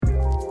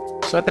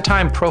So at the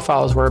time,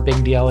 profiles were a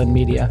big deal in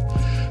media.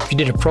 If you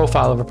did a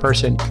profile of a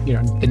person,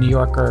 the New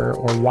Yorker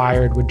or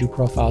Wired would do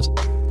profiles.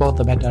 Both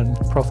of them had done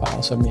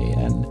profiles of me.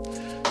 And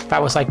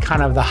that was like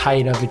kind of the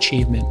height of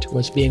achievement,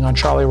 was being on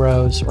Charlie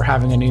Rose or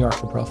having a New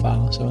Yorker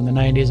profile. So in the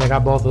 90s, I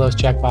got both of those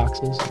check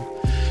boxes.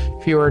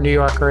 If you were a New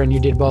Yorker and you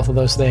did both of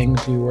those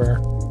things, you were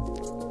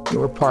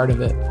part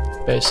of it,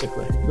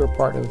 basically. You were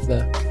part of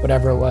the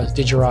whatever it was,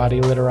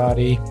 digerati,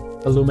 literati,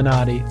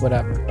 Illuminati,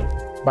 whatever,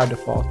 by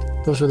default.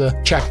 Those were the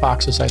check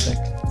boxes, I think.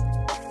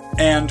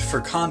 And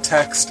for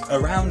context,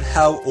 around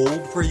how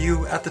old were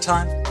you at the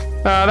time?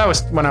 That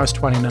was when I was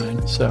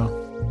 29,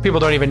 so people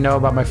don't even know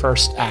about my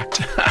first act.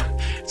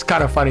 It's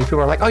kind of funny. People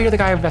are like, oh, you're the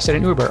guy who invested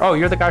in Uber. Oh,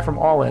 you're the guy from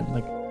All In.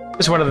 Like,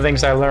 this is one of the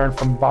things I learned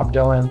from Bob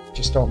Dylan.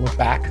 Just don't look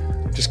back.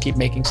 Just keep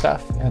making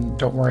stuff and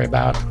don't worry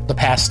about the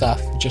past stuff.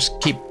 Just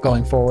keep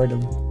going forward.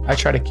 And I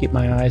try to keep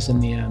my eyes in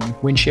the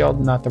windshield,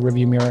 not the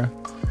rearview mirror.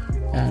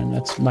 And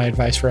that's my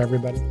advice for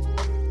everybody.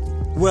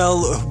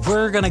 Well,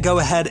 we're going to go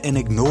ahead and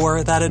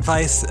ignore that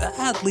advice,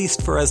 at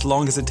least for as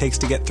long as it takes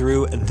to get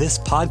through this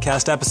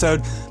podcast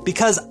episode,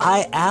 because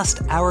I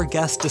asked our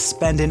guest to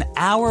spend an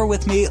hour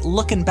with me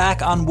looking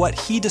back on what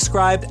he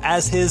described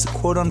as his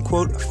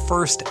quote-unquote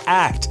first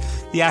act,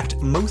 the act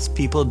most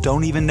people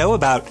don't even know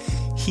about.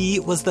 He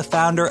was the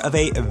founder of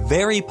a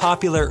very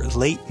popular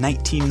late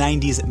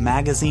 1990s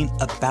magazine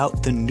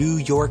about the New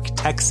York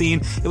tech scene.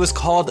 It was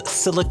called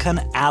Silicon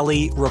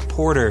Alley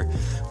Reporter.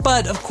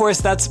 But, of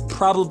course, that's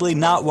probably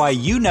not why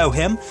you know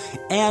him.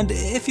 And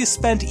if you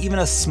spent even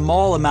a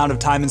small amount of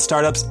time in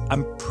startups,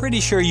 I'm pretty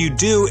sure you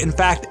do, in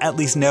fact, at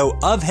least know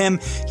of him.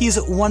 He's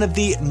one of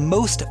the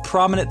most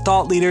prominent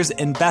thought leaders,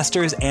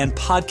 investors, and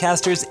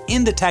podcasters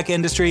in the tech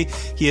industry.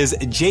 He is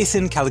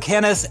Jason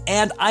Calacanis,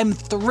 and I'm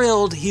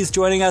thrilled he's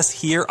joining us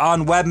here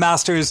on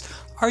Webmasters.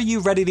 Are you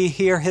ready to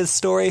hear his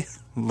story?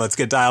 Let's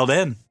get dialed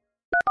in.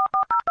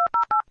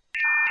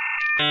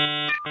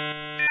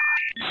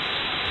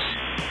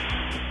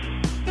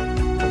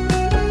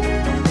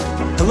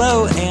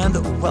 Hello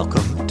and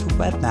welcome to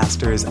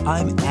Webmasters.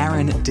 I'm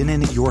Aaron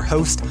Dinnan, your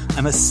host.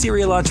 I'm a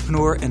serial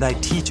entrepreneur and I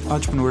teach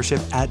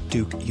entrepreneurship at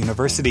Duke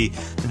University.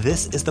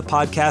 This is the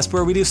podcast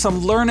where we do some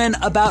learning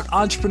about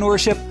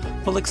entrepreneurship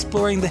while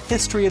exploring the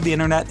history of the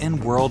internet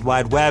and World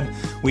Wide Web.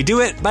 We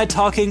do it by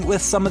talking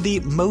with some of the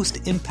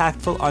most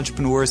impactful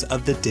entrepreneurs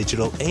of the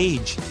digital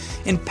age.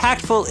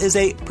 Impactful is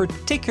a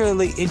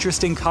particularly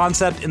interesting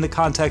concept in the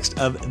context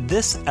of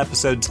this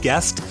episode's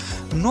guest.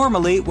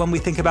 Normally, when we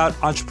think about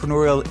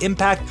entrepreneurial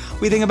impact,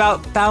 we think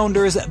about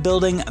founders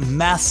building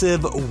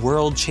massive,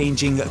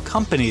 world-changing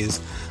companies.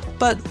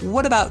 But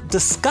what about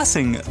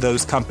discussing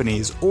those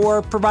companies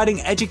or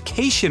providing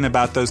education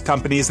about those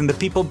companies and the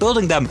people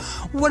building them?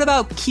 What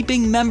about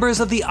keeping members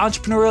of the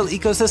entrepreneurial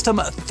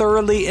ecosystem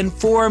thoroughly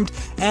informed?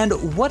 And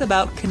what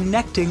about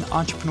connecting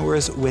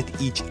entrepreneurs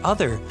with each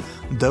other?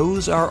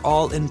 Those are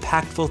all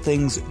impactful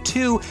things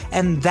too,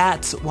 and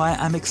that's why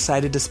I'm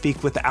excited to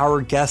speak with our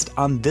guest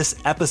on this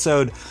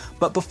episode.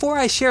 But before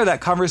I share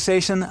that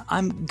conversation,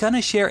 I'm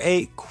gonna share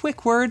a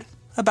quick word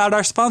about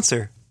our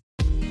sponsor.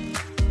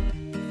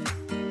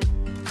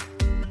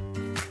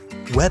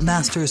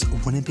 Webmasters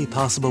wouldn't be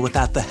possible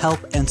without the help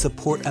and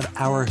support of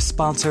our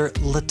sponsor,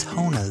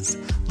 Latonas.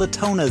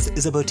 Latonas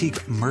is a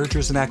boutique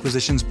mergers and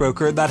acquisitions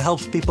broker that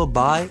helps people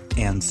buy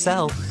and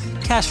sell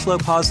cash flow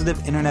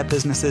positive internet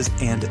businesses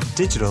and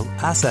digital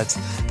assets.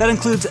 That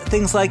includes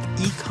things like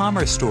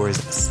e-commerce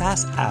stores,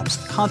 SaaS apps,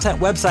 content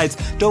websites,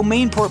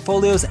 domain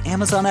portfolios,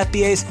 Amazon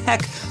FBAs,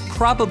 heck,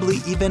 probably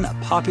even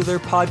popular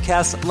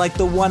podcasts like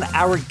the one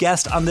our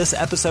guest on this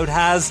episode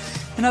has.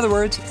 In other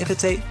words, if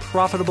it's a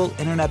profitable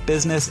internet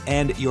business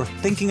and you're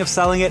thinking of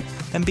selling it,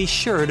 then be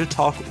sure to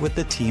talk with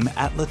the team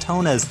at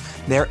Latonas.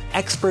 Their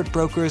expert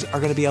brokers are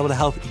going to be able to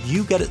help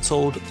you get it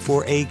sold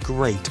for a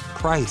great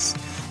price.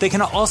 They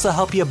can also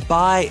help you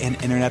buy an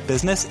internet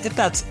business if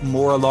that's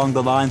more along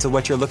the lines of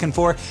what you're looking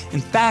for.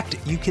 In fact,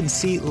 you can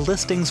see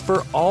listings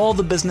for all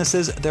the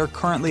businesses they're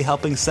currently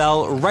helping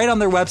sell right on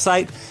their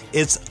website.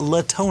 It's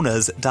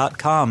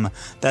latonas.com.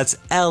 That's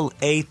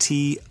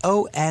LATONAS.com.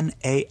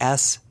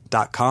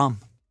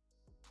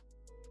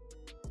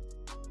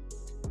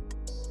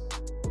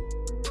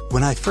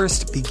 When I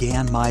first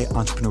began my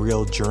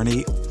entrepreneurial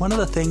journey, one of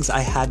the things I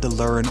had to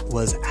learn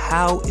was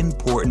how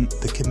important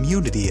the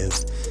community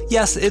is.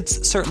 Yes,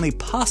 it's certainly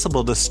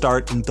possible to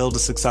start and build a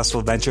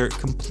successful venture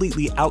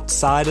completely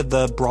outside of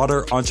the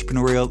broader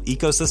entrepreneurial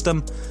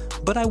ecosystem,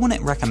 but I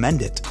wouldn't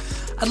recommend it.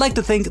 I'd like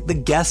to think the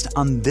guest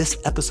on this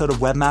episode of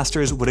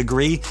Webmasters would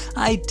agree.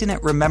 I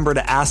didn't remember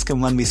to ask him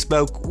when we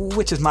spoke,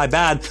 which is my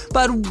bad,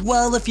 but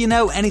well, if you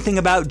know anything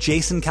about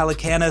Jason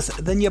Calacanis,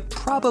 then you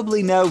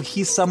probably know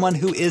he's someone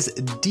who is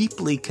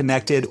deeply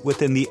connected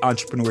within the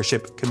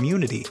entrepreneurship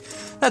community.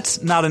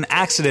 That's not an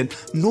accident,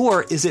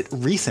 nor is it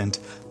recent.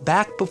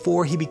 back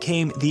before he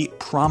became the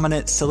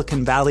prominent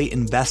Silicon Valley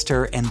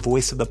investor and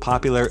voice of the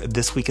popular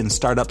This Week in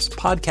Startups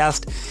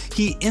podcast,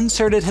 he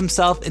inserted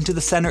himself into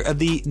the center of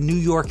the New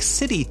York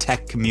City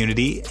tech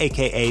community,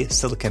 aka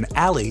Silicon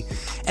Alley.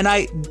 And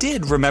I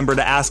did remember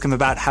to ask him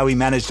about how he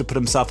managed to put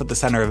himself at the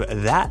center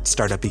of that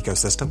startup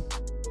ecosystem.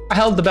 I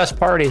held the best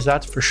parties,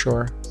 that's for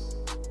sure.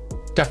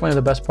 Definitely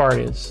the best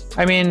parties.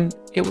 I mean,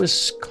 it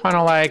was kind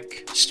of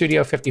like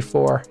Studio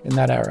 54 in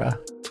that era.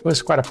 It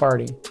was quite a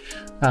party.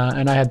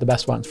 And I had the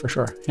best ones for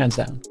sure, hands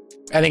down.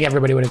 I think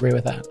everybody would agree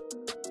with that.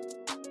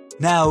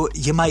 Now,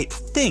 you might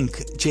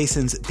think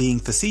Jason's being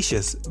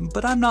facetious,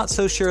 but I'm not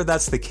so sure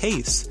that's the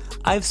case.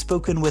 I've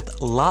spoken with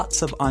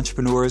lots of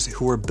entrepreneurs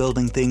who were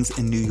building things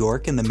in New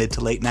York in the mid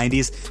to late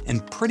 90s,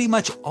 and pretty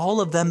much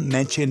all of them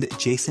mentioned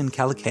Jason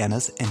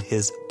Calacanis and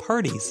his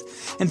parties.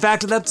 In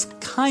fact, that's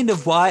kind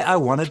of why I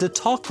wanted to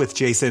talk with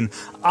Jason.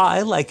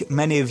 I, like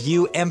many of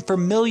you, am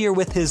familiar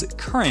with his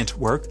current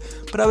work,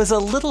 but I was a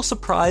little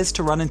surprised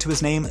to run into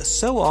his name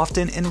so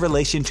often in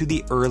relation to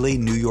the early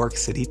New York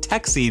City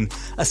tech scene,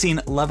 a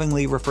scene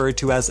lovingly referred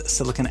to as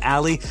Silicon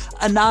Alley,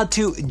 a nod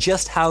to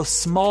just how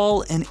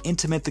small and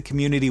intimate the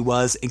community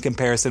was in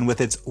comparison with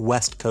its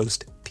West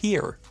Coast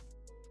peer.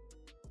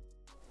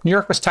 New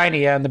York was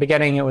tiny. In the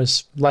beginning, it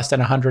was less than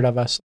 100 of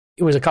us.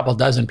 It was a couple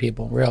dozen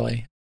people,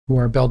 really, who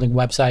were building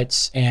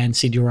websites and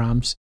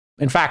CD-ROMs.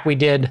 In fact, we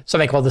did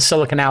something called the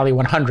Silicon Alley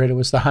 100. It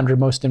was the 100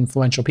 most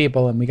influential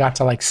people, and we got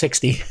to like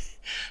 60.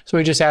 So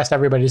we just asked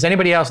everybody, does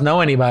anybody else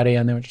know anybody?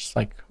 And they were just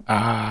like,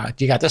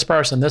 do you got this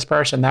person, that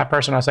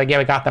person? I was like, yeah,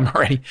 we got them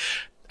already.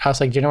 I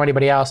was like, do you know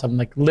anybody else? I'm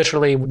like,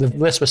 literally, the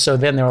list was so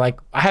thin. They were like,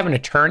 I have an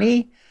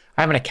attorney,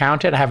 I have an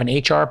accountant, I have an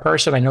HR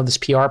person, I know this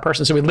PR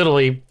person. So we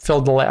literally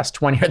filled the last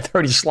 20 or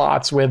 30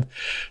 slots with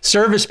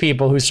service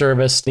people who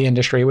service the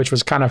industry, which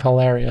was kind of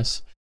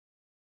hilarious.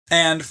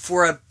 And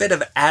for a bit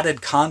of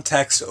added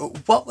context,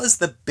 what was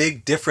the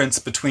big difference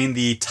between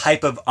the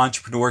type of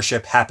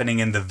entrepreneurship happening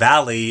in the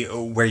Valley,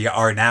 where you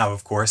are now,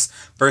 of course,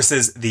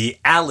 versus the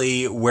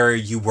Alley where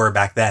you were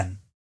back then?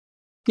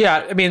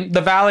 Yeah, I mean,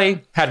 the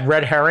Valley had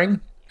Red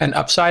Herring and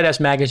Upside as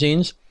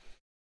magazines,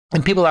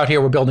 and people out here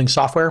were building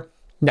software,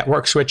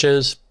 network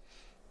switches,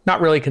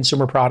 not really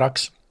consumer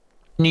products.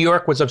 New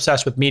York was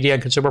obsessed with media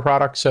and consumer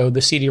products, so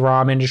the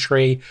CD-ROM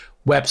industry,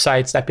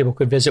 websites that people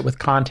could visit with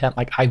content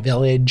like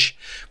iVillage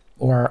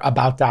or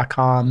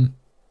About.com,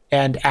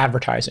 and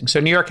advertising. So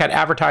New York had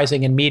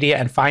advertising and media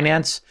and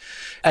finance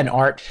and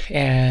art,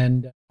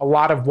 and a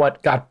lot of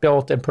what got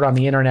built and put on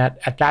the internet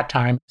at that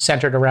time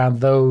centered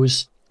around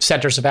those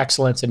centers of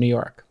excellence in New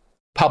York.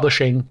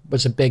 Publishing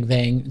was a big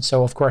thing, and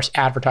so of course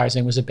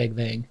advertising was a big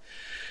thing.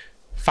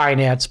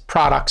 Finance,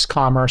 products,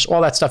 commerce,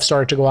 all that stuff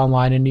started to go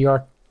online in New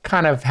York,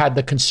 kind of had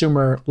the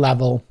consumer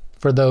level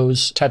for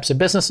those types of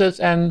businesses.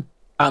 And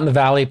out in the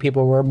Valley,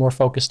 people were more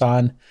focused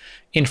on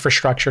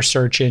infrastructure,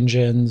 search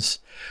engines,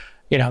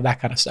 that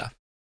kind of stuff.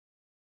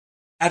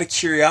 Out of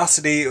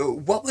curiosity,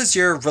 what was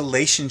your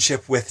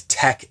relationship with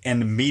tech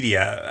and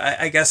media?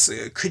 I guess,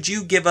 could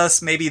you give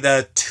us maybe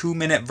the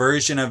 2-minute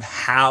version of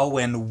how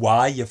and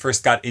why you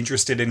first got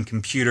interested in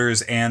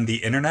computers and the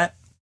internet?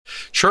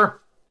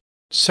 Sure.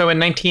 So in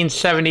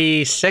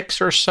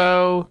 1976 or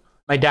so,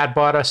 my dad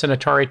bought us an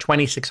Atari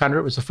 2600.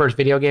 It was the first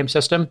video game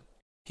system.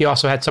 He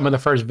also had some of the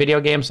first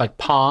video games like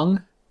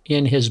Pong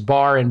in his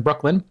bar in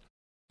Brooklyn.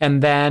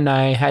 And then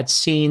I had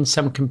seen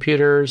some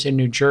computers in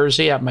New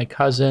Jersey at my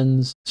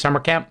cousin's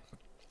summer camp.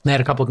 They had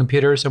a couple of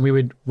computers, and we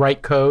would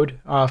write code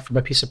from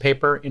a piece of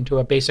paper into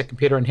a basic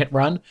computer and hit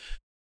run.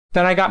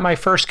 Then I got my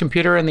first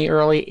computer in the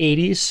early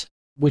 80s,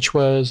 which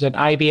was an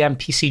IBM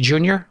PC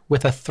Junior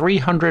with a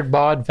 300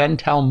 baud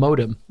Ventel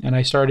modem. And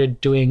I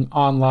started doing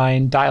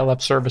online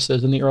dial-up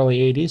services in the early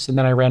 80s. And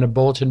then I ran a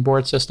bulletin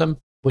board system,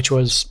 which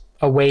was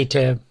a way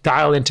to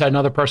dial into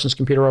another person's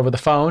computer over the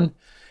phone.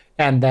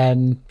 And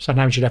then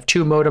sometimes you'd have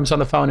 2 modems on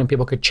the phone and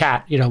people could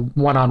chat,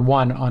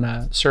 one-on-one on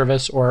a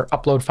service or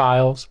upload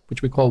files,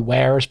 which we call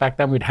wares back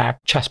then. We'd hack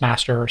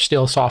Chessmaster or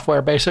steal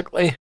software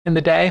basically in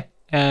the day.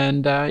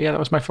 And that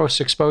was my first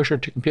exposure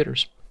to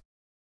computers.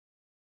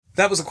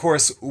 That was, of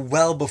course,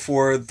 well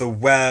before the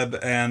web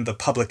and the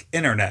public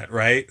internet,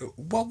 right?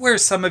 What were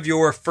some of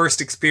your first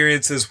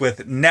experiences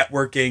with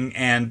networking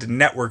and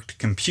networked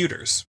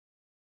computers?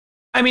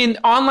 I mean,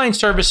 online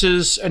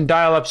services and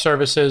dial-up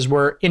services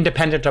were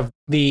independent of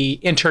the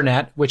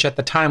internet, which at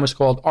the time was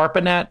called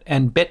ARPANET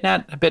and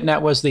BitNet.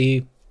 BitNet was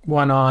the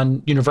one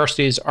on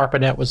universities.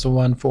 ARPANET was the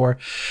one for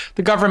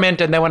the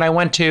government. And then when I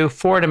went to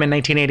Fordham in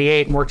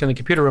 1988 and worked in the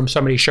computer room,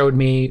 somebody showed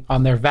me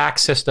on their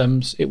VAX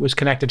systems, it was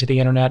connected to the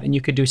internet, and you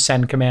could do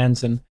send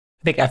commands. And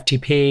I think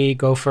FTP,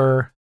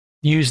 Gopher,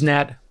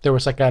 Usenet. There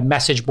was like a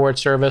message board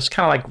service,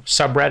 kind of like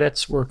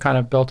subreddits were kind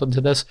of built into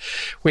this,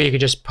 where you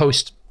could just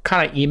post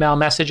kind of email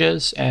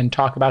messages and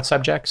talk about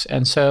subjects.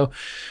 And so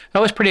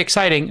that was pretty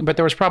exciting, but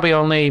there was probably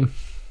only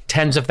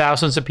tens of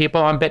thousands of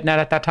people on BitNet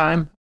at that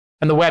time.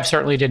 And the web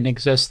certainly didn't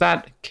exist.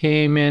 That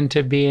came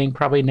into being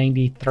probably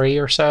 93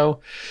 or so.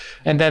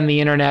 And then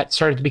the internet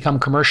started to become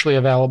commercially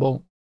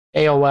available.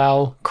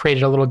 AOL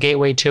created a little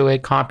gateway to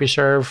it.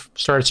 CompuServe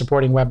started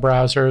supporting web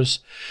browsers.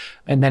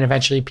 And then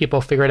eventually people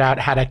figured out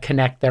how to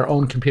connect their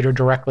own computer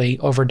directly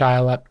over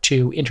dial-up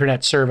to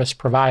internet service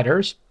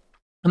providers.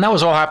 And that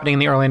was all happening in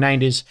the early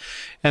 90s.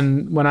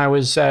 And when I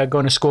was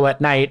going to school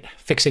at night,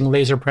 fixing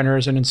laser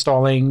printers and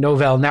installing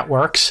Novell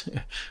networks,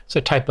 it's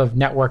a type of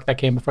network that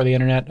came before the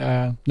internet.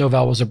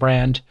 Novell was a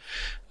brand.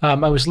 I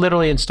was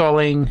literally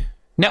installing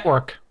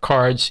network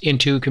cards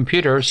into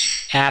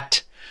computers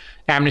at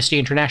Amnesty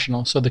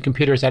International. So the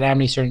computers at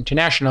Amnesty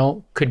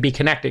International could be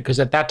connected, because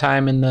at that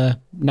time in the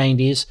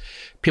 90s,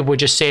 people would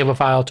just save a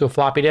file to a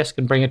floppy disk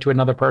and bring it to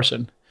another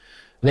person.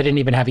 They didn't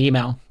even have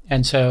email.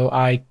 And so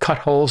I cut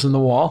holes in the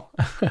wall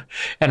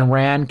and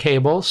ran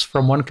cables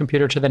from one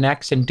computer to the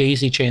next and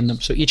daisy chained them.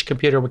 So each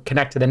computer would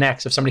connect to the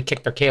next. If somebody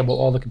kicked their cable,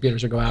 all the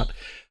computers would go out.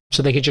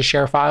 So they could just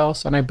share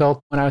files. And I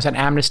built, when I was at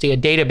Amnesty, a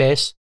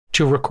database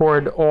to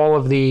record all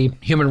of the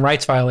human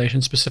rights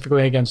violations,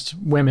 specifically against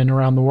women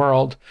around the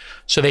world,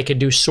 so they could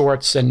do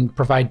sorts and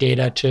provide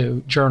data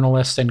to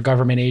journalists and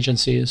government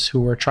agencies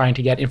who were trying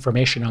to get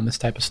information on this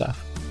type of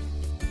stuff.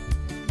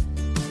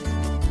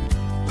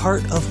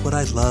 Part of what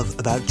I love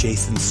about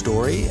Jason's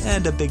story,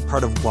 and a big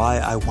part of why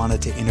I wanted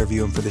to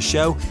interview him for the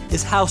show,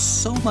 is how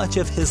so much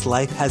of his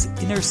life has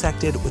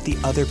intersected with the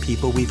other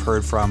people we've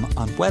heard from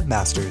on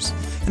Webmasters.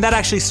 And that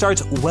actually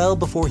starts well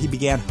before he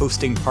began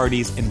hosting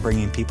parties and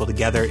bringing people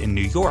together in New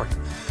York.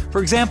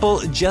 For example,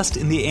 just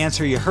in the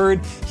answer you heard,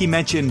 he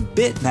mentioned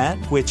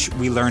BitNet, which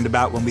we learned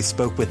about when we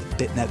spoke with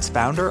BitNet's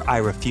founder,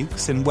 Ira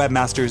Fuchs, in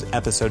Webmasters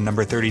episode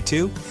number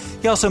 32.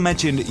 He also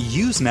mentioned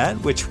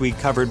Usenet, which we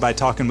covered by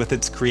talking with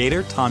its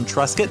creator, Tom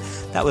Truscott.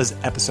 That was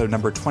episode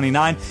number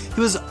 29. He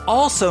was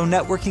also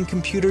networking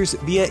computers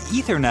via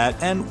Ethernet,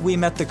 and we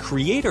met the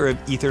creator of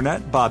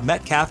Ethernet, Bob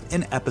Metcalf,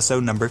 in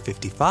episode number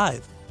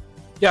 55.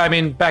 Yeah, I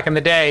mean, back in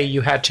the day,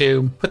 you had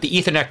to put the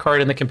Ethernet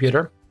card in the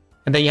computer,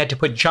 and then you had to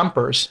put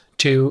jumpers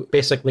to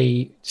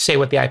basically say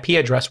what the IP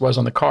address was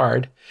on the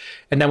card.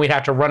 And then we'd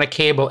have to run a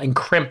cable and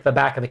crimp the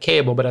back of the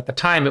cable. But at the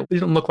time, it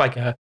didn't look like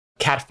a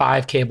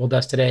Cat5 cable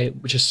does today,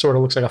 which is sort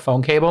of looks like a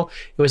phone cable.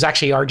 It was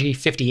actually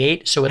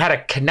RG58. So it had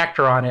a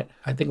connector on it.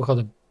 I think we called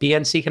it a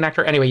BNC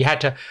connector. Anyway, you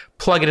had to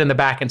plug it in the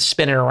back and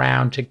spin it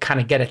around to kind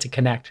of get it to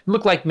connect. It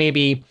looked like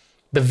maybe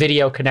the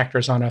video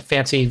connectors on a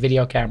fancy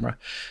video camera,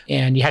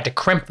 and you had to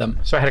crimp them.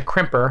 So I had a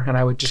crimper, and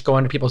I would just go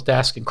into people's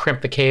desk and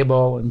crimp the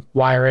cable and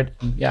wire it.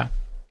 And yeah.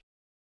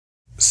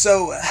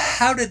 So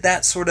how did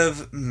that sort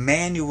of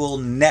manual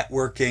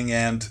networking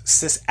and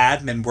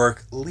sysadmin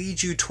work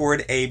lead you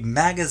toward a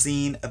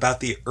magazine about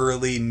the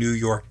early New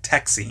York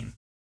tech scene?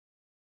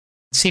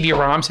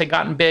 CD-ROMs had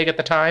gotten big at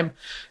the time,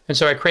 and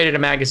so I created a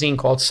magazine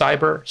called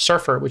Cyber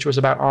Surfer, which was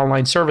about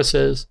online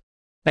services.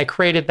 I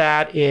created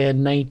that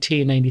in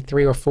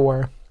 1993 or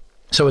 4.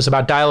 So it was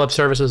about dial-up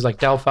services like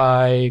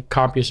Delphi,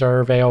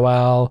 CompuServe,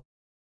 AOL,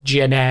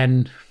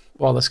 GNN,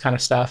 all this kind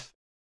of stuff.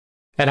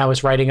 And I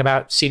was writing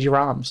about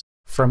CD-ROMs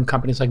from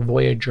companies like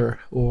Voyager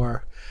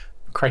or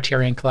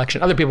Criterion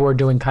Collection. Other people were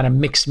doing kind of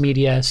mixed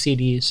media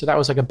CDs. So that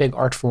was like a big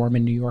art form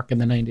in New York in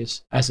the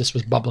 90s as this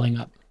was bubbling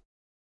up.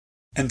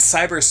 And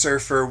Cyber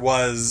Surfer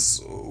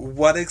was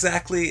what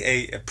exactly?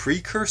 A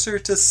precursor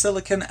to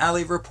Silicon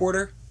Alley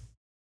Reporter?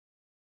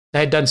 I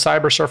had done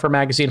Cyber Surfer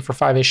magazine for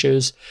 5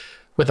 issues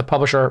with a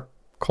publisher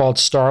called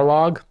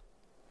Starlog,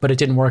 but it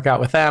didn't work out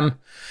with them.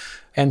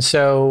 And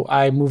so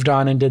I moved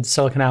on and did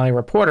Silicon Alley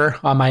Reporter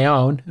on my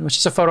own, which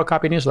is a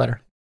photocopy newsletter,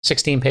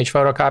 16-page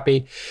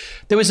photocopy.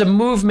 There was a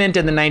movement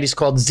in the 90s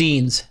called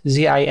zines,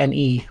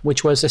 Z-I-N-E,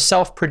 which was a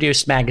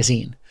self-produced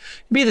magazine.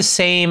 It'd be the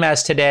same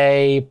as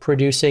today,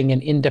 producing an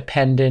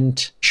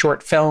independent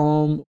short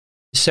film.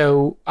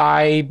 So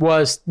I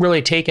was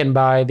really taken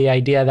by the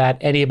idea that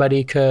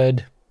anybody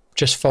could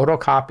just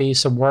photocopy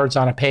some words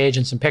on a page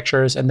and some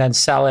pictures and then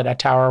sell it at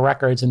Tower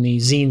Records in the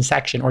zine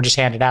section or just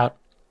hand it out.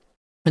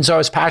 And so I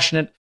was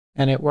passionate,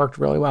 and it worked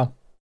really well.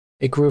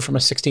 It grew from a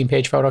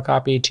 16-page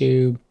photocopy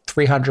to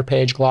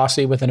 300-page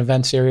glossy with an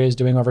event series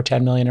doing over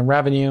 $10 million in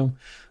revenue,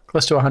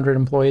 close to 100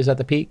 employees at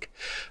the peak.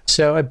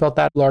 So I built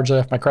that largely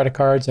off my credit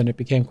cards, and it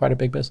became quite a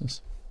big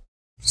business.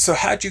 So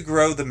how'd you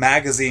grow the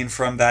magazine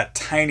from that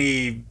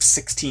tiny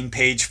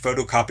 16-page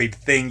photocopied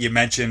thing you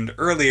mentioned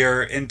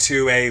earlier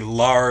into a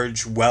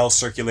large,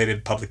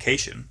 well-circulated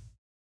publication?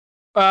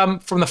 From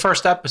the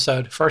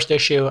first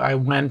issue, I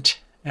went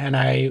and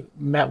I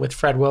met with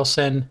Fred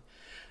Wilson.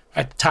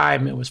 At the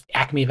time, it was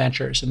Acme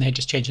Ventures, and they had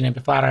just changed the name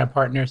to Flatiron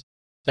Partners.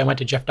 So I went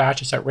to Jeff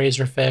Dachis at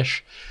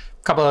Razorfish,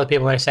 a couple other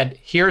people, and I said,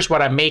 here's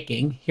what I'm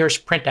making. Here's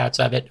printouts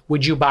of it.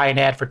 Would you buy an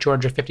ad for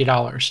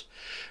 $250?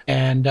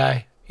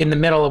 And in the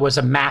middle, it was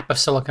a map of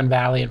Silicon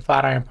Valley, and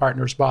Flatiron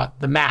Partners bought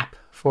the map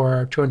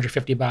for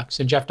 $250.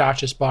 And Jeff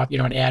Dachis bought,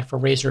 an ad for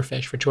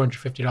Razorfish for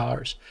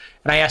 $250.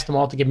 And I asked them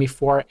all to give me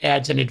 4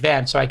 ads in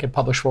advance so I could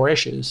publish 4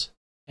 issues.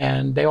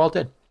 And they all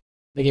did.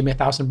 They gave me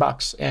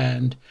 $1,000.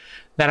 And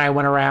then I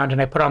went around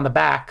and I put on the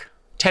back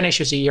 10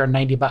 issues a year,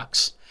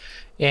 $90.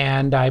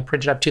 And I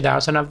printed up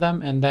 2,000 of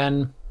them. And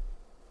then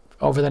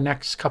over the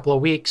next couple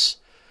of weeks,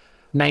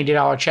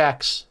 $90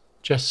 checks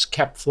just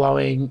kept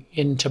flowing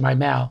into my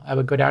mail. I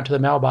would go down to the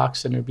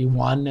mailbox and there'd be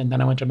 1, and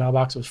then I went to the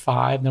mailbox, it was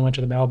 5, and then went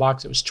to the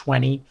mailbox, it was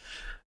 20.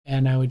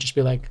 And I would just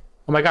be like,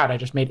 oh my God, I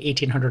just made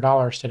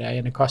 $1,800 today,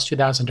 and it cost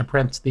 $2,000 to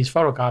print these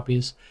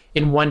photocopies.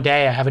 In one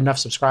day, I have enough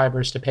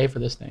subscribers to pay for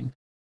this thing.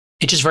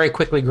 It just very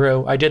quickly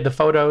grew. I did the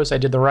photos, I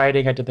did the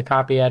writing, I did the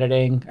copy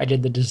editing, I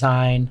did the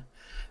design,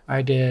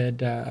 I did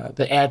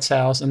the ad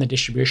sales and the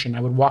distribution.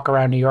 I would walk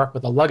around New York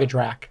with a luggage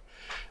rack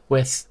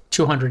with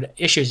 200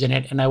 issues in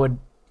it, and I would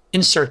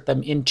insert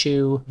them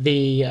into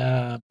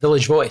the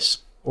Village Voice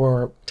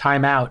or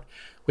Time Out,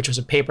 which was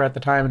a paper at the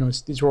time, and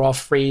these were all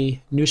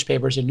free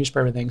newspapers and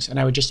newspaper things. And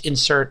I would just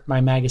insert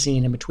my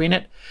magazine in between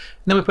it.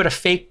 And then we put a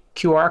fake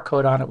QR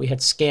code on it we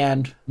had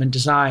scanned and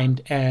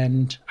designed,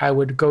 and I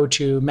would go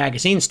to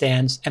magazine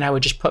stands, and I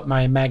would just put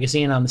my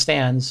magazine on the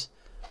stands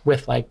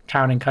with like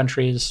Town and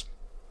Country's.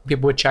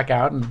 People would check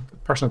out, and the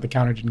person at the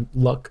counter didn't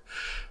look.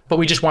 But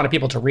we just wanted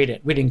people to read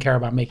it. We didn't care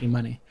about making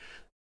money.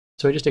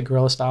 So we just did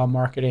guerrilla style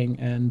marketing,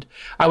 and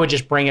I would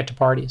just bring it to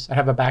parties. I'd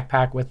have a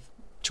backpack with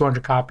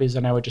 200 copies,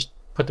 and I would just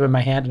put them in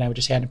my hand, and I would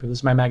just hand it to people. This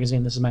is my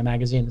magazine, this is my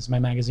magazine, this is my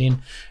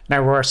magazine. And I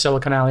wore a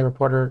Silicon Alley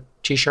Reporter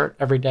t-shirt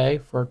every day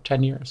for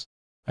 10 years.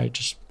 I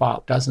just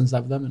bought dozens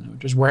of them, and I would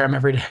just wear them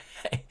every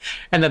day.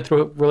 And then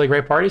threw really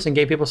great parties and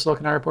gave people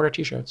Silicon Alley Reporter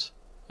t-shirts.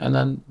 And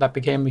then that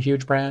became a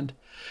huge brand.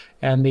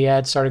 And the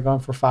ads started going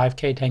for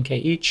 $5K, $10K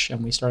each,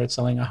 and we started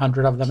selling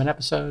 100 of them an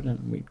episode,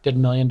 and we did $1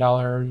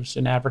 million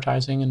in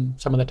advertising in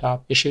some of the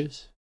top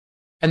issues.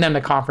 And then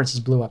the conferences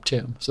blew up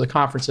too. So the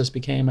conferences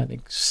became, I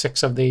think,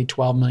 6 of the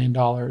 $12 million.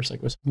 Like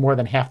it was more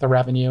than half the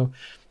revenue,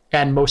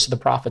 and most of the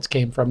profits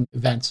came from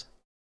events.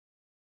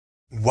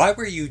 Why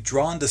were you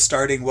drawn to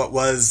starting what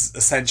was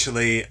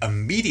essentially a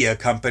media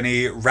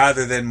company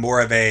rather than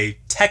more of a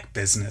tech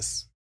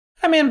business?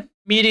 I mean,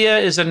 media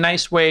is a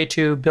nice way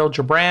to build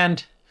your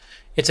brand.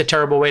 It's a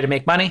terrible way to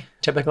make money,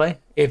 typically.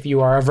 If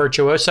you are a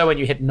virtuoso and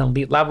you hit an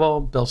elite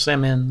level, Bill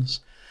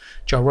Simmons,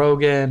 Joe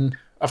Rogan,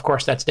 of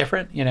course, that's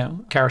different.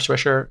 Kara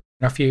Swisher,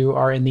 if you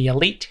are in the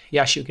elite,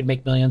 yes, you can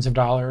make millions of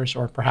dollars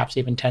or perhaps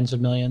even tens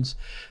of millions.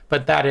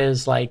 But that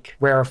is like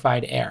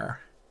rarefied air.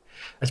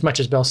 As much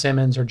as Bill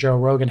Simmons or Joe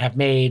Rogan have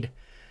made,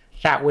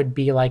 that would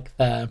be like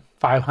the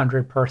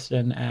 500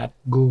 person at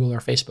Google or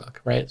Facebook,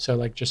 right? So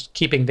like just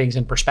keeping things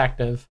in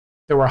perspective,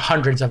 there were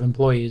hundreds of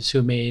employees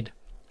who made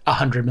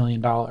 $100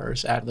 million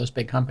out of those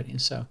big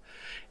companies. So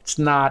it's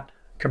not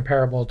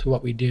comparable to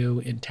what we do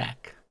in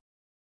tech.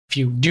 If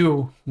you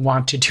do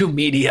want to do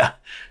media,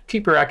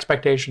 keep your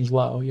expectations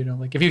low.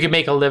 Like if you can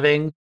make a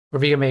living or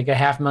if you can make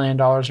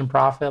 $500,000 in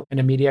profit in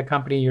a media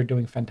company, you're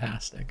doing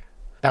fantastic.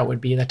 That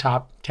would be the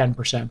top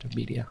 10% of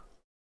media.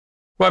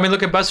 Well, I mean,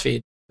 look at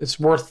BuzzFeed. It's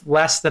worth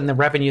less than the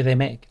revenue they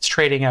make. It's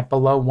trading at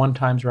below 1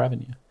 times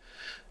revenue.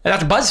 And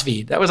that's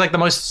BuzzFeed. That was like the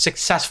most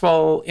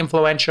successful,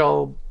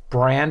 influential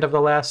brand of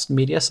the last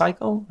media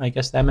cycle. I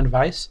guess them and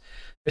Vice.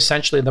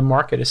 Essentially, the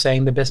market is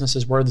saying the business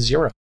is worth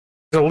 0.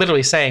 They're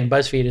literally saying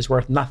BuzzFeed is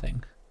worth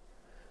nothing.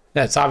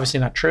 That's obviously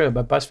not true,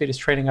 but BuzzFeed is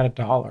trading at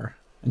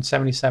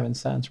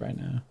 $1.77 right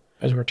now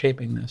as we're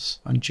taping this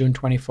on June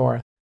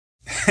 24th.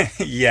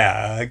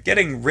 Yeah,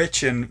 getting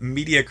rich and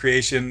media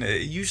creation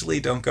usually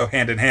don't go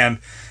hand in hand,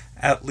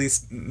 at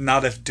least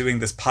not if doing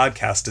this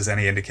podcast is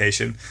any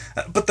indication.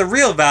 But the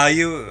real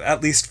value,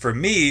 at least for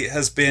me,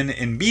 has been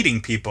in meeting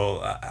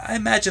people. I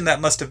imagine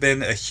that must have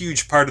been a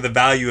huge part of the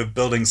value of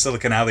building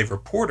Silicon Alley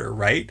Reporter,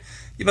 right?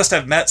 You must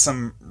have met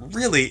some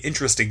really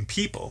interesting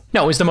people.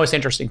 No, it was the most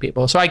interesting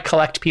people. So I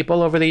collect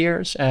people over the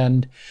years,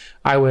 and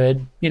I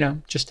would,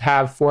 just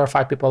have 4 or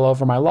 5 people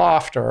over my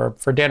loft or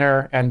for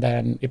dinner, and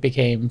then it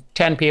became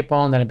 10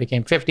 people, and then it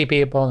became 50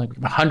 people, and then it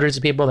became hundreds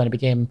of people, then it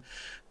became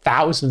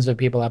thousands of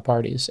people at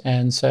parties.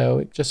 And so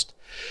it just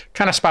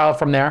kind of spiraled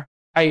from there.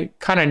 I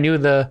kind of knew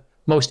the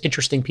most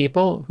interesting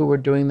people who were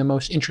doing the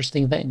most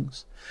interesting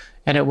things.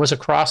 And it was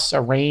across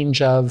a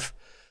range of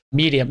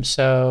mediums.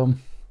 So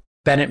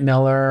Bennett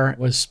Miller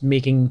was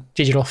making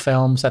digital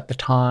films at the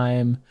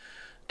time.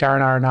 Darren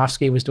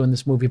Aronofsky was doing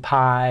this movie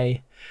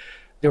Pi.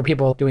 There were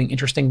people doing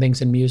interesting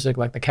things in music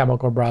like the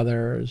Chemical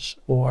Brothers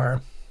or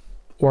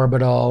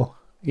Orbital,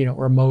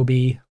 or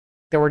Moby.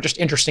 There were just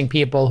interesting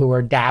people who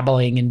were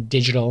dabbling in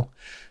digital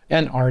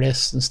and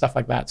artists and stuff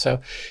like that. So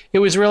it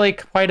was really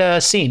quite a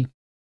scene.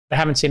 I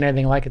haven't seen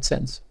anything like it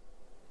since.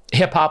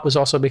 Hip hop was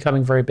also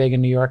becoming very big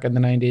in New York in the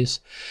 90s.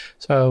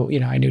 So,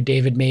 I knew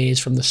David Mays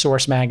from the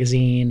Source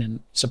magazine and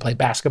used to play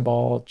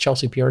basketball,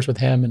 Chelsea Piers with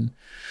him, and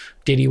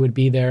Diddy would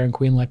be there, and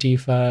Queen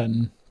Latifah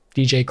and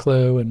DJ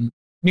Clue. And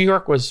New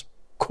York was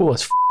cool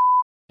as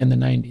in the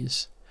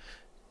 90s.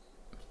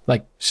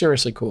 Like,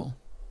 seriously cool.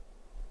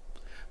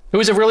 It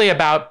was really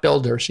about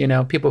builders,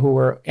 people who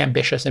were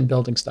ambitious in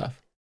building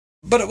stuff.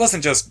 But it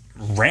wasn't just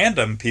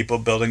random people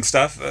building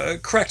stuff.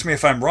 Correct me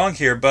if I'm wrong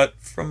here, but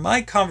from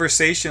my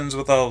conversations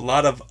with a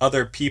lot of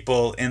other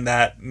people in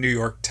that New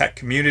York tech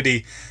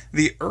community,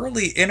 the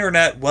early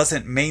internet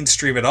wasn't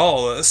mainstream at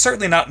all,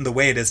 certainly not in the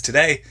way it is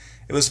today.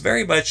 It was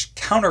very much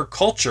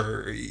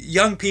counterculture.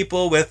 Young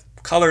people with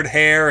colored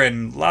hair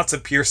and lots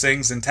of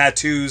piercings and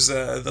tattoos,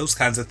 those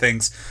kinds of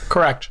things.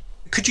 Correct.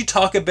 Could you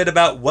talk a bit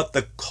about what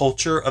the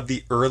culture of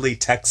the early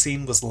tech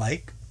scene was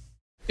like?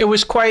 It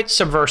was quite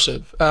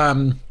subversive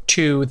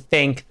to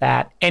think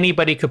that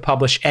anybody could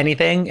publish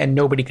anything and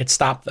nobody could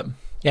stop them.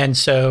 And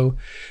so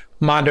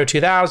Mondo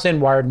 2000,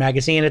 Wired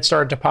Magazine had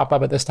started to pop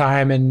up at this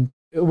time, and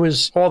it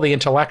was all the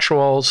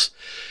intellectuals,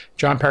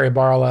 John Perry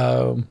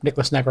Barlow,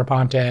 Nicholas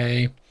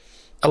Negroponte,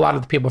 a lot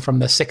of the people from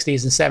the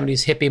 60s and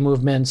 70s hippie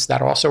movements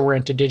that also were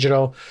into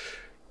digital.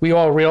 We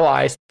all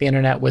realized the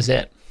internet was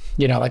it.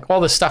 Like all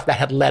the stuff that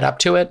had led up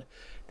to it,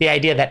 the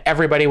idea that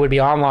everybody would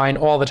be online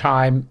all the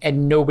time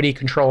and nobody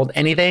controlled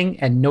anything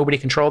and nobody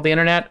controlled the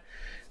internet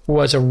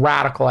was a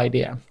radical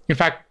idea. In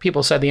fact,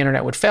 people said the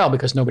internet would fail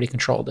because nobody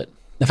controlled it.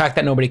 The fact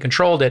that nobody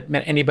controlled it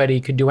meant anybody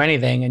could do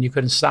anything and you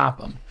couldn't stop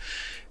them,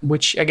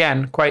 which,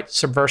 again, quite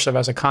subversive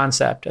as a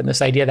concept. And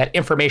this idea that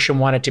information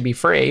wanted to be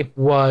free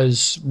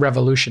was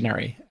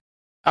revolutionary.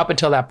 Up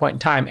until that point in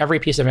time, every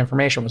piece of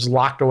information was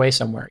locked away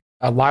somewhere.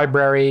 A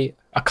library,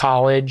 a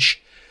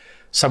college,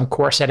 some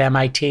course at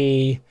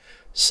MIT,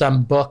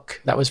 some book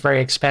that was very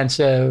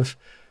expensive,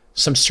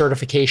 some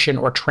certification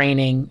or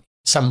training.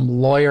 Some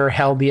lawyer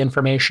held the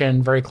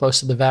information very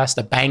close to the vest,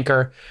 a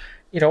banker.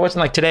 It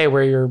wasn't like today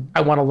where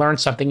I want to learn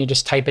something, you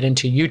just type it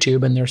into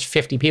YouTube and there's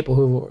 50 people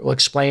who will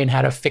explain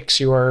how to fix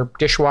your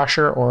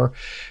dishwasher or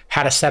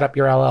how to set up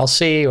your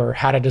LLC or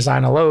how to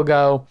design a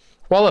logo.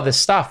 All of this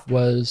stuff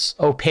was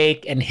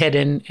opaque and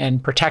hidden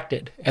and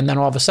protected. And then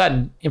all of a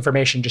sudden,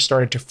 information just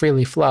started to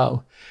freely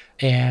flow.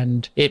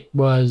 And it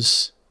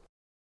was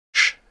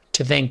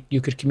to think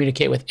you could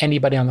communicate with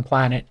anybody on the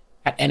planet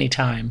at any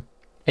time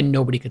and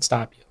nobody could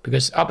stop you.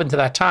 Because up until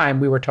that time,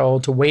 we were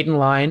told to wait in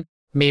line.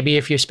 Maybe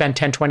if you spend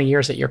 10, 20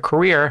 years at your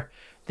career,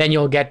 then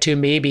you'll get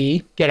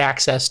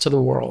access to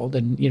the world.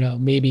 And,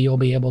 maybe you'll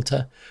be able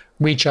to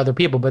reach other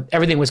people. But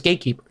everything was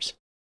gatekeepers.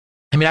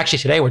 I mean, actually,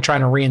 today we're trying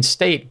to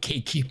reinstate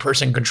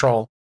gatekeepers and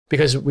control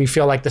because we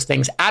feel like this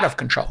thing's out of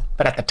control.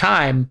 But at the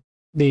time,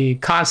 the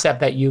concept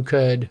that you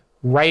could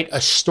write a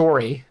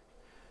story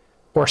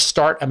or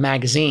start a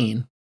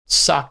magazine,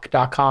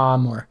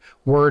 suck.com or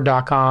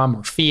word.com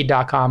or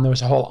feed.com, there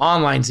was a whole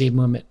online zine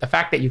movement. The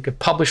fact that you could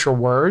publish your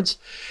words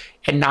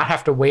and not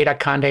have to wait at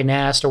Condé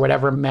Nast or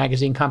whatever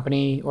magazine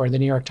company or the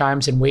New York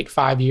Times and wait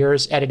 5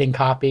 years editing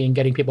copy and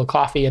getting people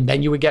coffee and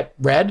then you would get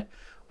read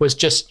was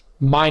just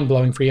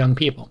mind-blowing for young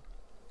people.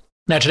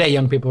 Now today,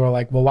 young people are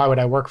like, well, why would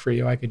I work for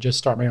you? I could just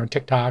start my own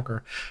TikTok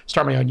or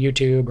start my own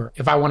YouTube, or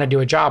if I want to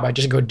do a job, I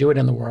just go do it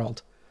in the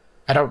world.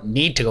 I don't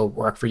need to go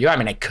work for you. I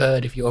mean, I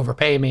could if you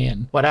overpay me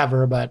and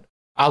whatever, but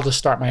I'll just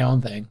start my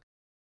own thing.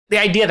 The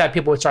idea that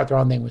people would start their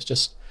own thing was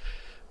just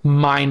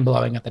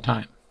mind-blowing at the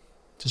time.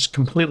 Just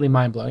completely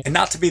mind-blowing. And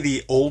not to be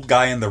the old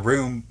guy in the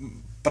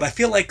room, but I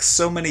feel like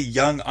so many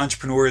young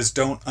entrepreneurs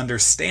don't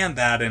understand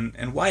that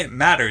and why it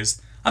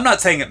matters. I'm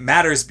not saying it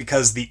matters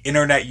because the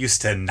internet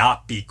used to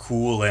not be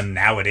cool and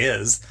now it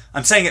is.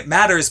 I'm saying it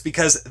matters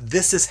because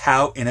this is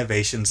how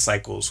innovation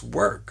cycles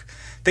work.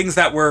 Things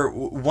that were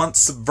once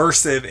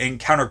subversive and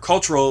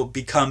countercultural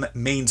become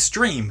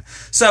mainstream.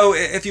 So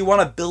if you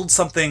want to build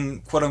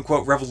something quote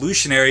unquote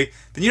revolutionary,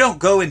 then you don't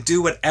go and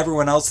do what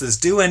everyone else is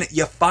doing.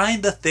 You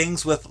find the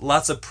things with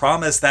lots of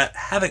promise that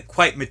haven't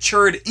quite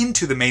matured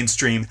into the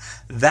mainstream.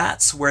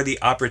 That's where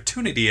the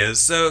opportunity is.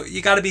 So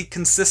you got to be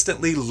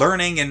consistently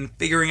learning and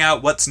figuring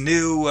out what's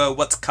new,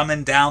 what's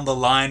coming down the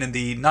line in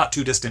the not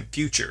too distant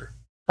future.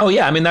 Oh,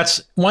 yeah. I mean,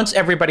 that's once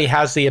everybody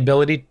has the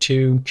ability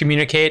to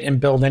communicate and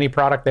build any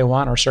product they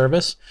want or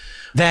service,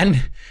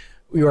 then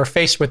you are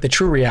faced with the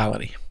true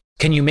reality.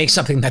 Can you make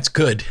something that's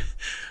good?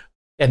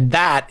 And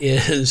that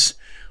is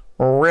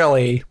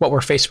really what we're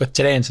faced with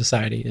today in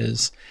society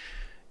is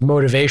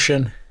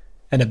motivation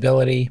and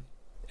ability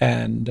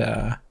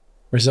and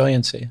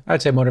resiliency.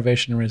 I'd say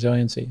motivation and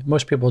resiliency.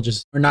 Most people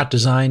just are not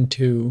designed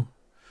to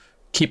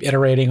keep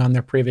iterating on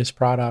their previous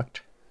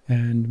product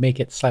and make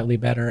it slightly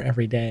better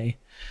every day.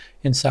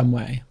 In some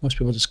way, most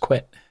people just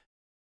quit.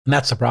 And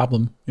that's the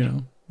problem.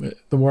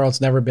 The world's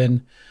never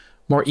been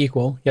more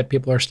equal, yet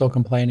people are still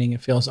complaining.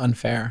 It feels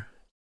unfair.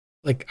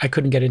 Like I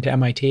couldn't get into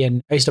MIT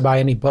and I used to buy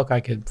any book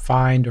I could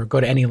find or go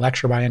to any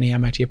lecture by any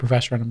MIT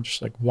professor. And I'm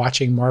just like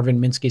watching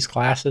Marvin Minsky's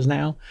classes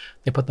now.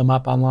 They put them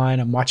up online.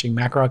 I'm watching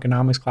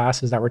macroeconomics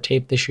classes that were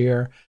taped this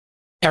year.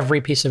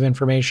 Every piece of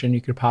information you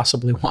could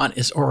possibly want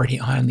is already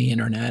on the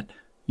internet,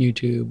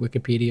 YouTube,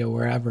 Wikipedia,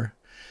 wherever.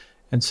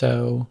 And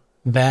so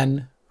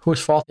then whose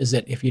fault is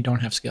it if you don't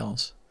have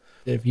skills?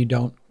 If you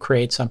don't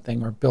create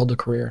something or build a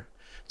career,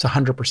 it's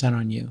 100%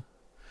 on you.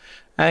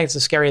 I think it's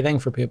a scary thing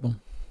for people.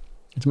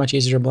 It's much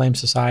easier to blame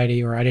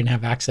society or I didn't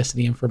have access to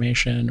the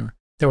information or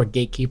there were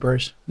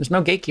gatekeepers. There's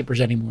no gatekeepers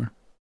anymore.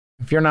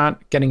 If you're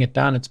not getting it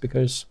done, it's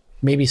because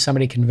maybe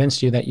somebody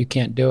convinced you that you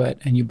can't do it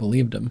and you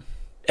believed them.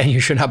 And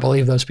you should not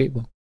believe those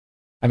people.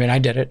 I mean, I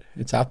did it.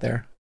 It's out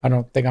there. I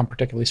don't think I'm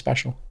particularly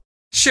special.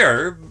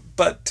 Sure,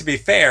 but to be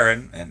fair,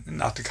 and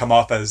not to come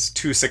off as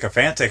too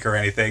sycophantic or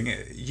anything,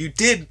 you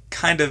did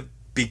kind of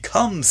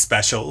become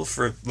special,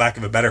 for lack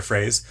of a better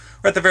phrase,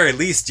 or at the very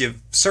least,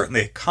 you've certainly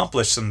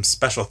accomplished some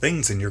special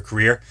things in your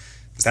career.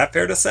 Is that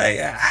fair to say?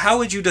 How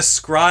would you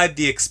describe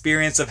the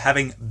experience of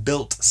having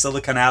built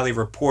Silicon Alley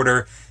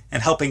Reporter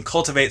and helping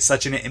cultivate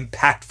such an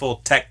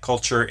impactful tech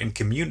culture and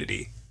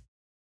community?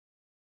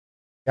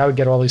 I would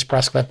get all these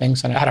press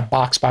clippings, and I had a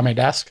box by my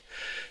desk.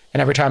 And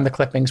every time the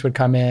clippings would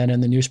come in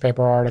and the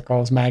newspaper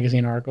articles,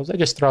 magazine articles, I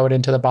just throw it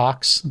into the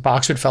box. The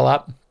box would fill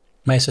up.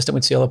 My assistant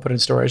would seal it, put it in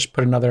storage,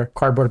 put another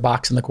cardboard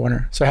box in the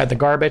corner. So I had the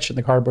garbage and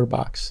the cardboard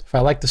box. If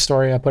I liked the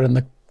story, I put it in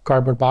the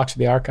cardboard box for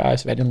the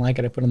archives. If I didn't like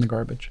it, I put it in the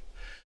garbage.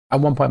 At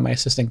one point, my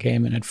assistant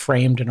came and had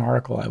framed an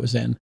article I was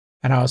in.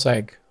 And I was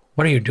like,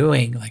 what are you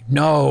doing? Like,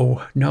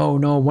 no.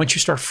 Once you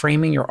start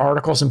framing your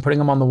articles and putting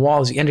them on the wall,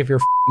 it's the end of your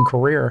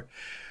career.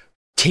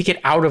 Take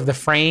it out of the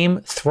frame,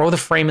 throw the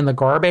frame in the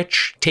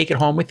garbage, take it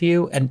home with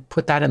you, and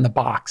put that in the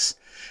box.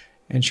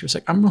 And she was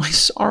like, I'm really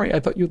sorry. I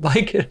thought you'd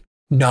like it.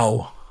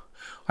 No,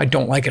 I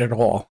don't like it at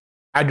all.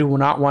 I do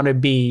not want to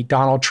be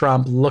Donald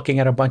Trump looking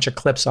at a bunch of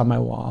clips on my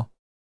wall.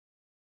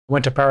 I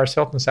went to Paris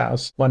Hilton's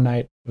house one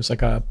night. It was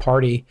like a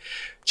party.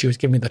 She was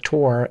giving me the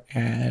tour,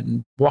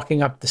 and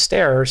walking up the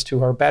stairs to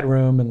her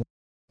bedroom and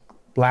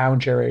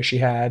lounge area she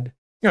had,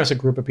 it's a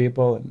group of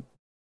people, and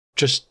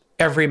just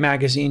every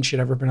magazine she'd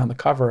ever been on the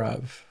cover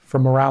of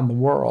from around the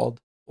world,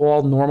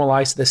 all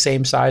normalized to the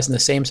same size and the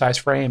same size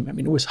frame. I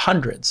mean, it was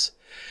hundreds.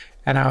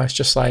 And I was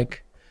just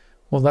like,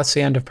 well, that's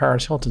the end of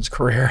Paris Hilton's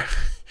career.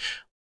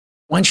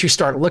 Once you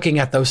start looking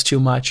at those too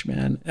much,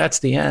 man, that's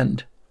the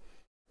end.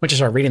 Once you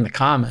start reading the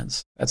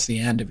comments, that's the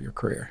end of your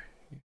career.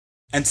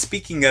 And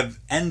speaking of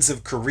ends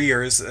of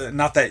careers,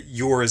 not that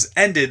yours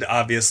ended,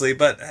 obviously,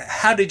 but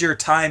how did your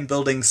time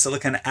building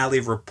Silicon Alley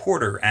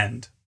Reporter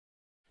end?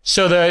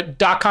 So the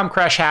dot-com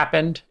crash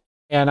happened,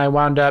 and I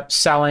wound up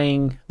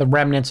selling the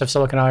remnants of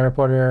Silicon Alley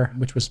Reporter,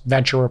 which was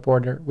Venture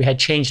Reporter. We had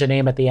changed the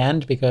name at the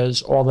end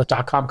because all the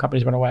dot-com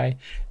companies went away.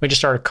 We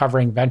just started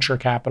covering venture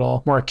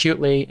capital more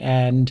acutely,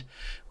 and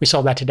we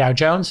sold that to Dow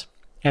Jones.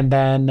 And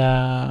then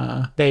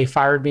they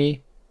fired me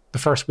the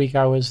first week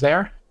I was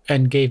there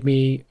and gave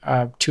me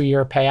a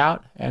 2-year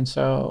payout. And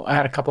so I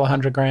had a couple of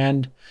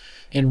 $100,000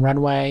 in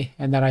runway,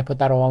 and then I put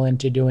that all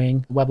into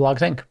doing Weblogs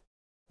Inc.,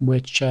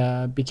 which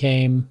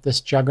became this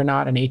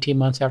juggernaut. And 18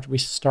 months after we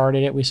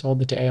started it, we sold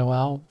it to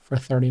AOL for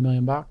 $30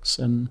 million.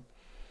 And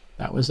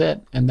that was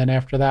it. And then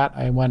after that,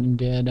 I went and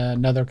did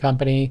another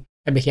company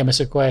and became a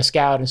Sequoia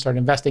Scout and started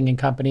investing in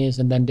companies,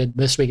 and then did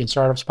This Week in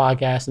Startups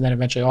podcast, and then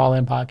eventually All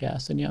In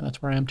podcast. And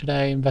that's where I am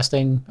today,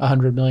 investing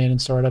 $100 million in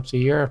startups a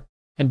year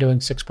and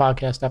doing 6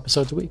 podcast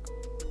episodes a week.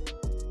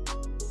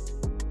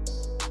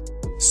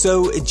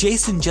 So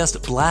Jason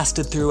just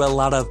blasted through a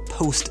lot of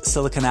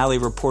post-Silicon Alley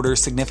Reporter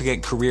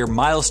significant career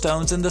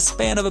milestones in the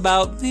span of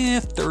about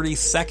 30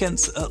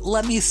 seconds.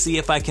 Let me see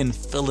if I can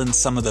fill in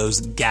some of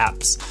those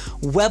gaps.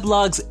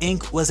 Weblogs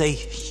Inc. was a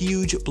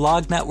huge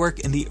blog network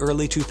in the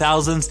early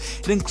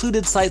 2000s. It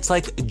included sites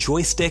like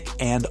Joystick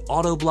and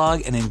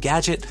Autoblog and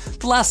Engadget.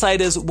 The last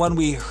site is one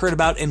we heard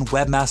about in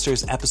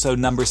Webmasters episode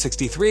number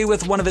 63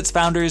 with one of its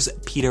founders,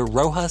 Peter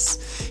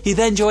Rojas. He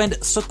then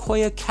joined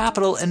Sequoia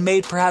Capital and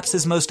made perhaps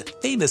his most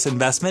famous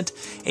investment,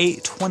 a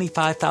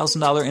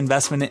 $25,000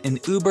 investment in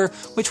Uber,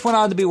 which went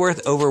on to be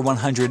worth over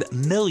 $100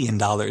 million.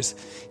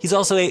 He's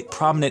also a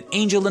prominent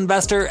angel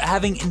investor,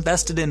 having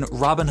invested in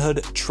Robinhood,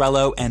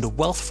 Trello, and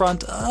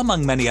Wealthfront,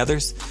 among many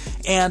others.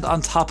 And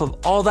on top of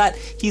all that,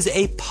 he's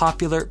a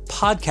popular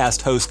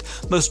podcast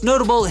host. Most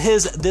notable,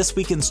 his This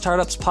Week in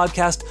Startups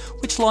podcast,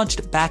 which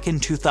launched back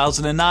in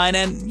 2009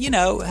 and,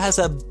 has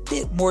a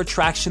bit more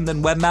traction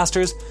than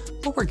Webmasters,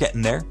 but we're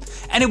getting there.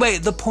 Anyway,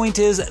 the point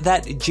is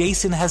that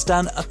Jason has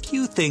done a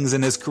few things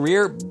in his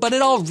career, but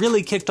it all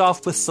really kicked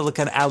off with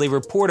Silicon Alley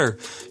Reporter.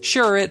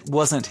 Sure, it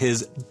wasn't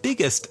his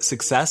biggest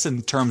success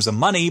in terms of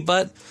money,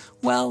 but,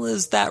 well,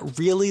 is that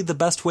really the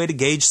best way to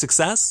gauge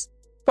success?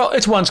 Well,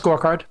 it's one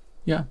scorecard.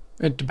 Yeah.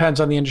 It depends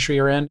on the industry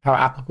you're in, how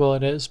applicable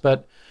it is.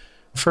 But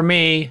for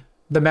me,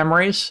 the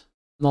memories,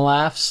 the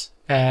laughs,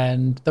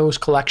 and those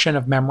collection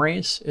of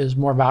memories is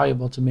more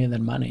valuable to me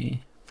than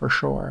money, for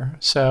sure.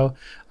 So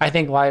I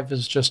think life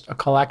is just a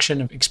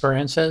collection of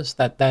experiences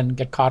that then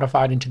get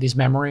codified into these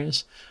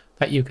memories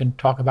that you can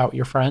talk about with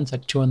your friends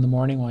at 2 a.m.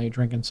 while you're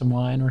drinking some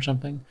wine or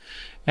something.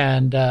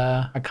 And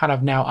I kind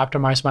of now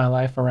optimize my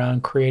life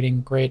around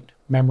creating great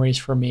memories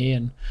for me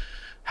and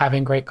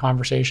having great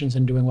conversations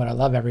and doing what I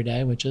love every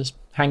day, which is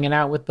hanging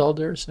out with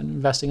builders and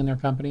investing in their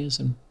companies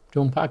and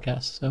doing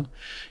podcasts. So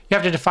you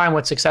have to define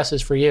what success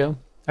is for you.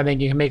 I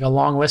think you can make a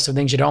long list of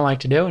things you don't like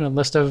to do and a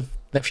list of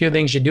the few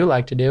things you do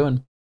like to do. And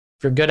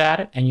if you're good at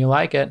it and you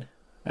like it,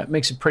 that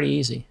makes it pretty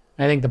easy.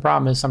 I think the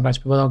problem is sometimes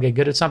people don't get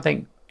good at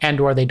something and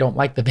or they don't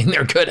like the thing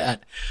they're good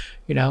at,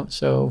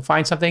 So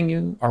find something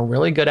you are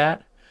really good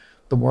at,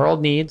 the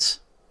world needs,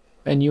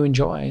 and you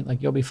enjoy,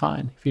 you'll be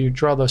fine. If you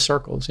draw those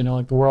circles,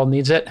 the world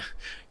needs it,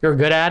 you're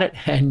good at it,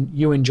 and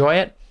you enjoy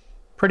it,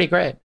 pretty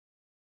great.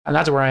 And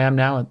that's where I am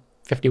now at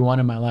 51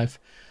 in my life.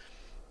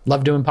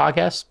 Love doing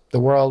podcasts. The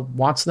world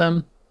wants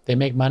them. They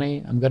make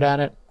money. I'm good at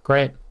it.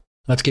 Great.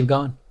 Let's keep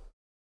going.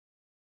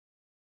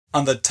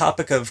 On the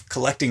topic of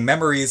collecting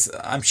memories,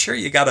 I'm sure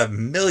you got a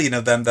million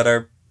of them that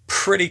are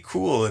pretty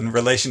cool in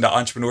relation to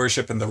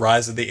entrepreneurship and the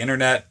rise of the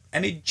internet.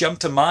 Any jump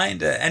to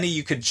mind? Any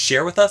you could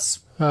share with us?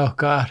 Oh,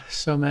 God,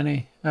 so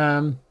many.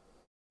 Well,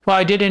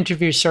 I did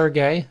interview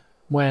Sergey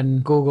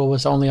when Google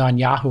was only on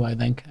Yahoo, I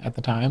think, at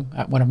the time,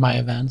 at one of my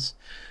events.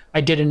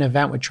 I did an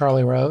event with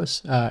Charlie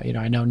Rose.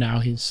 I know now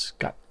he's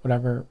got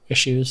whatever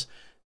issues.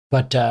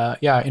 But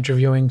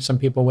interviewing some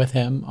people with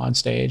him on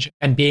stage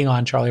and being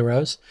on Charlie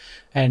Rose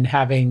and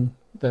having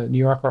the New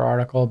Yorker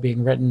article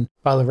being written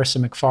by Larissa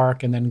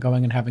McFark and then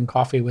going and having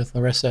coffee with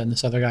Larissa and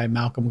this other guy,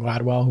 Malcolm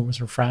Gladwell, who was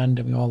her friend.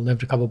 And we all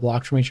lived a couple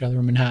blocks from each other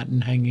in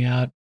Manhattan, hanging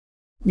out,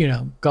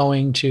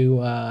 going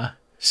to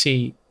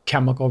see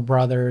Chemical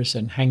Brothers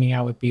and hanging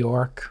out with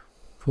Bjork,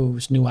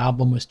 whose new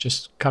album was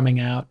just coming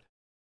out,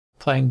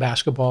 playing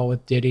basketball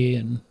with Diddy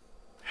and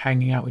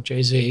hanging out with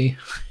Jay-Z.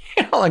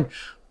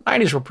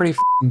 90s were pretty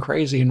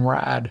crazy and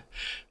rad.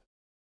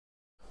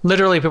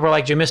 Literally, people were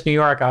like, "Do you miss New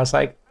York?" I was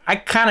like, I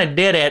kind of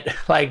did it,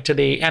 to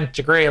the nth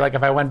degree.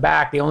 If I went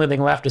back, the only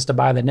thing left is to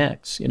buy the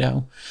Knicks,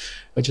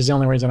 which is the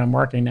only reason I'm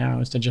working now,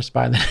 is to just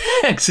buy the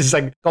Knicks. It's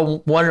like a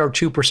 1 or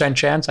 2%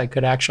 chance I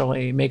could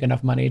actually make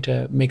enough money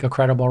to make a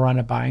credible run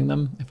at buying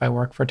them if I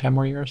work for 10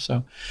 more years.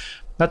 So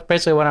that's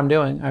basically what I'm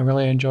doing. I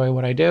really enjoy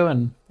what I do,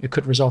 and it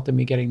could result in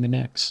me getting the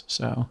Knicks.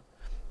 So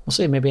we'll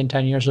see. Maybe in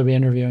 10 years they'll be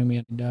interviewing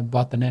me and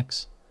bought the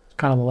Knicks. It's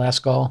kind of the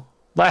last goal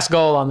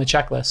on the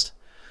checklist.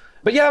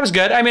 But yeah, it was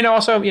good. I mean,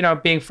 also,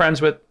 being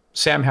friends with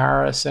Sam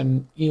Harris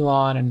and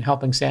Elon and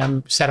helping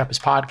Sam set up his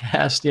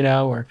podcast,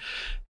 or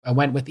I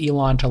went with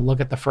Elon to look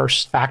at the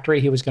first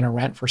factory he was going to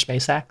rent for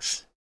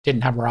SpaceX.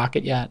 Didn't have a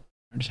rocket yet.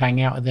 I'm just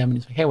hanging out with him and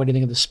he's like, "Hey, what do you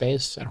think of the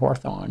space at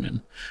Hawthorne?"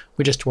 And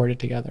we just toured it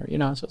together,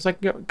 So it's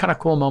like kind of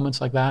cool moments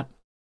like that.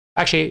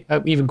 Actually,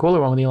 an even cooler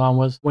one with Elon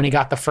was when he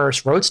got the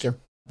first Roadster,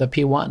 the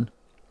P1.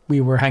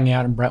 We were hanging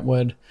out in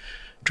Brentwood,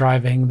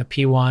 driving the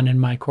P1 in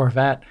my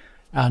Corvette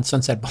on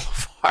Sunset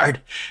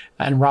Boulevard,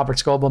 and Robert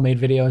Scoble made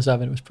videos of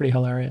it. It was pretty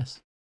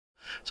hilarious.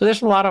 So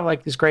there's a lot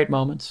of these great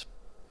moments,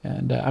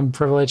 and I'm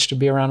privileged to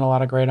be around a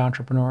lot of great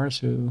entrepreneurs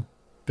who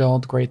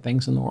build great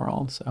things in the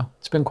world. So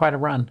it's been quite a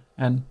run,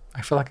 and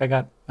I feel like I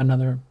got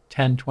another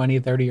 10, 20,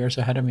 30 years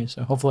ahead of me.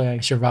 So hopefully I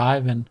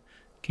survive and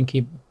can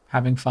keep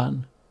having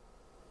fun.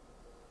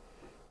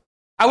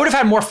 I would have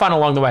had more fun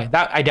along the way.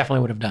 That I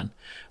definitely would have done.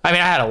 I mean,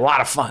 I had a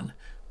lot of fun,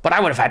 but I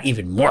would have had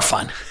even more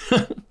fun,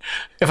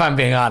 if I'm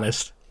being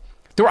honest.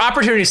 There were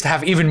opportunities to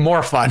have even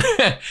more fun.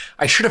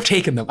 I should have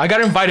taken them. I got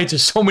invited to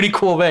so many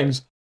cool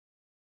things.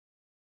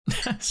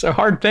 It's a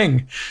hard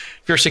thing.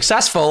 If you're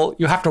successful,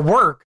 you have to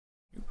work.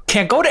 You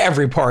can't go to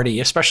every party,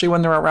 especially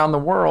when they're around the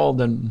world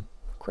and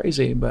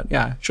crazy. But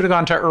yeah, should have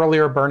gone to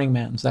earlier Burning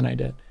Mans than I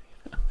did.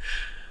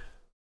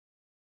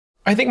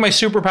 I think my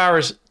superpower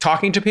is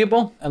talking to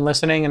people and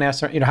listening and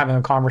having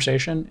a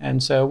conversation.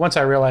 And so once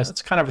I realized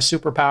it's kind of a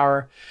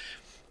superpower,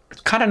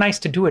 it's kind of nice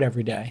to do it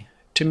every day.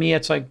 To me,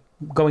 it's like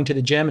going to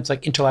the gym. It's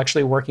like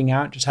intellectually working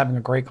out, just having a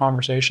great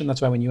conversation.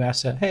 That's why when you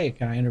asked, "Hey,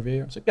 can I interview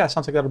you?" I was like, "Yeah,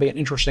 sounds like that'll be an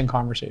interesting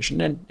conversation."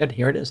 And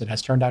here it is. It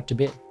has turned out to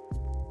be.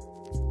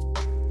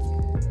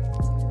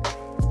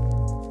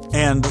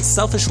 And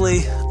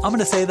selfishly, I'm going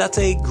to say that's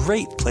a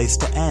great place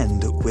to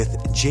end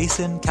with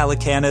Jason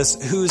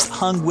Calacanis, who's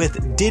hung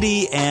with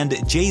Diddy and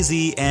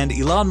Jay-Z and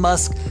Elon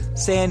Musk,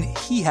 saying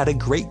he had a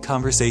great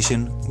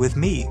conversation with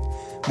me.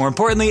 More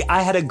importantly,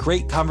 I had a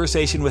great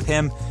conversation with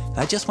him, and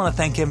I just want to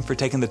thank him for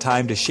taking the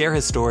time to share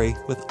his story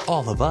with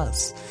all of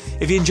us.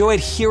 If you enjoyed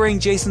hearing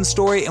Jason's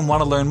story and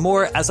want to learn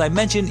more, as I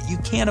mentioned, you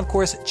can, of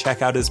course,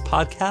 check out his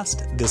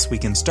podcast, This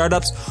Week in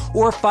Startups,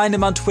 or find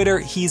him on Twitter.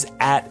 He's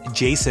at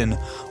Jason.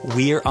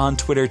 We're on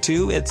Twitter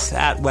too. It's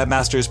at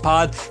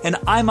WebmastersPod, and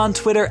I'm on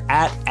Twitter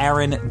at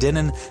Aaron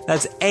Dinin.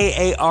 That's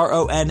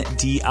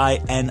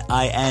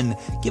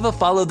AARONDININ. Give a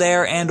follow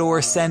there and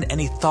or send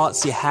any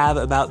thoughts you have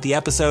about the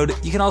episode.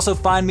 You can also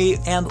find me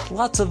and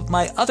lots of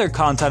my other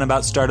content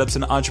about startups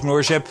and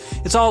entrepreneurship.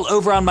 It's all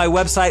over on my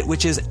website,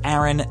 which is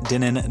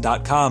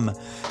aarondinin.com.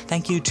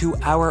 Thank you to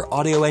our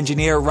audio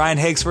engineer, Ryan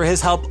Higgs, for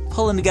his help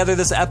pulling together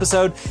this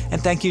episode.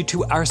 And thank you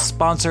to our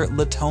sponsor,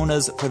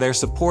 Latonas, for their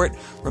support.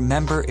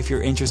 Remember, if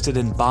you're interested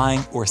in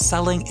buying or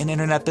selling an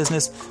internet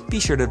business, be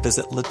sure to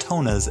visit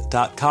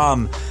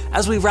latonas.com.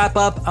 As we wrap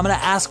up, I'm going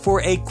to ask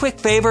for a quick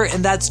favor,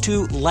 and that's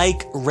to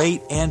like,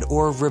 rate, and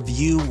or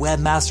review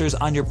Webmasters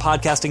on your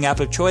podcasting app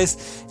of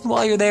choice. And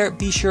while you're there,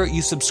 be sure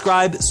you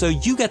subscribe so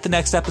you get the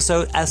next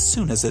episode as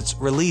soon as it's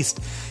released.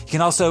 You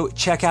can also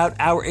check out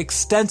our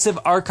extensive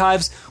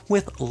archives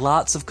with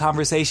lots of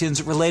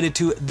conversations related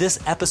to this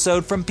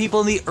episode from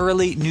people in the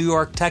early New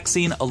York tech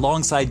scene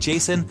alongside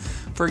Jason.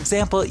 For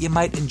example, you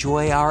might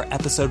enjoy our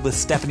episode with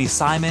Stephanie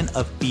Simon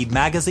of Feed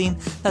Magazine.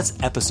 That's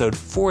episode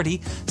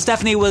 40.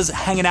 Stephanie was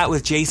hanging out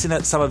with Jason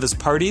at some of his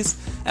parties.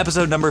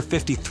 Episode number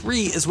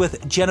 53 is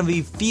with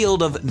Genevieve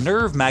Field of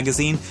Nerve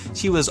Magazine.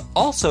 She was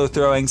also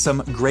throwing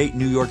some great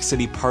New York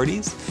City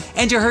parties.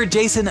 And you heard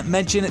Jason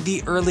mention mention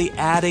the early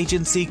ad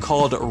agency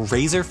called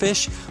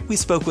Razorfish. We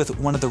spoke with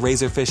one of the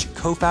Razorfish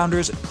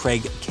co-founders,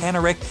 Craig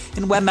Kanarick,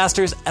 in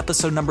Webmasters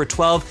episode number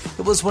 12.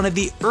 It was one of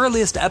the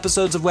earliest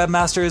episodes of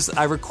Webmasters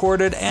I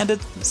recorded, and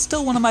it's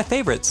still one of my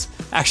favorites.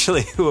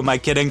 Actually, who am I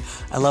kidding?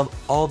 I love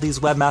all these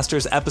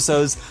Webmasters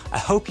episodes. I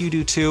hope you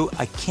do too.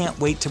 I can't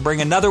wait to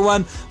bring another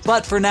one,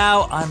 but for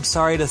now, I'm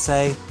sorry to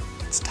say,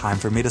 it's time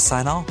for me to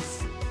sign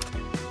off.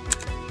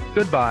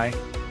 Goodbye.